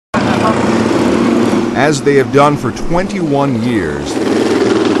As they have done for 21 years,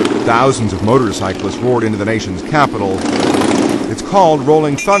 thousands of motorcyclists roared into the nation's capital. It's called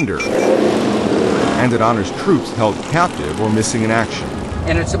Rolling Thunder, and it honors troops held captive or missing in action.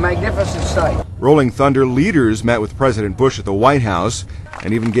 And it's a magnificent sight. Rolling Thunder leaders met with President Bush at the White House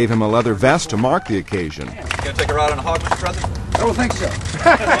and even gave him a leather vest to mark the occasion. You gonna take a ride on a hog, Mr. President? I don't think so.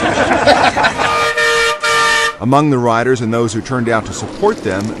 Among the riders and those who turned out to support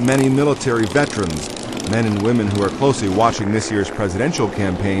them, many military veterans, men and women who are closely watching this year's presidential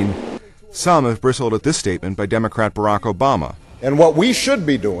campaign. Some have bristled at this statement by Democrat Barack Obama. And what we should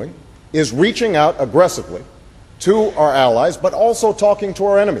be doing is reaching out aggressively to our allies, but also talking to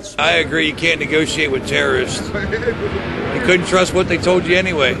our enemies. I agree, you can't negotiate with terrorists. You couldn't trust what they told you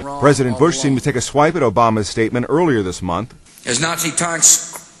anyway. President Bush seemed to take a swipe at Obama's statement earlier this month. As Nazi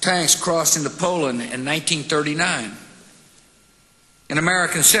tanks crossed into Poland in 1939, an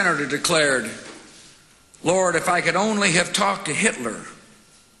American senator declared, "Lord, if I could only have talked to Hitler,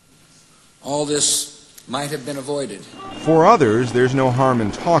 all this might have been avoided." For others, there's no harm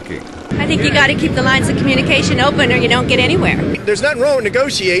in talking. I think you got to keep the lines of communication open or you don't get anywhere. There's nothing wrong with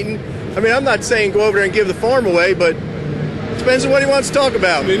negotiating. I mean, I'm not saying go over there and give the farm away, but it depends on what he wants to talk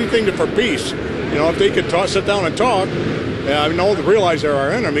about. Anything for peace. You know, if they could sit down and talk, I know they realize they're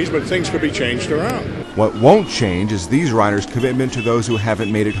our enemies, but things could be changed around. What won't change is these riders' commitment to those who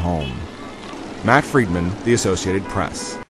haven't made it home. Matt Friedman, The Associated Press.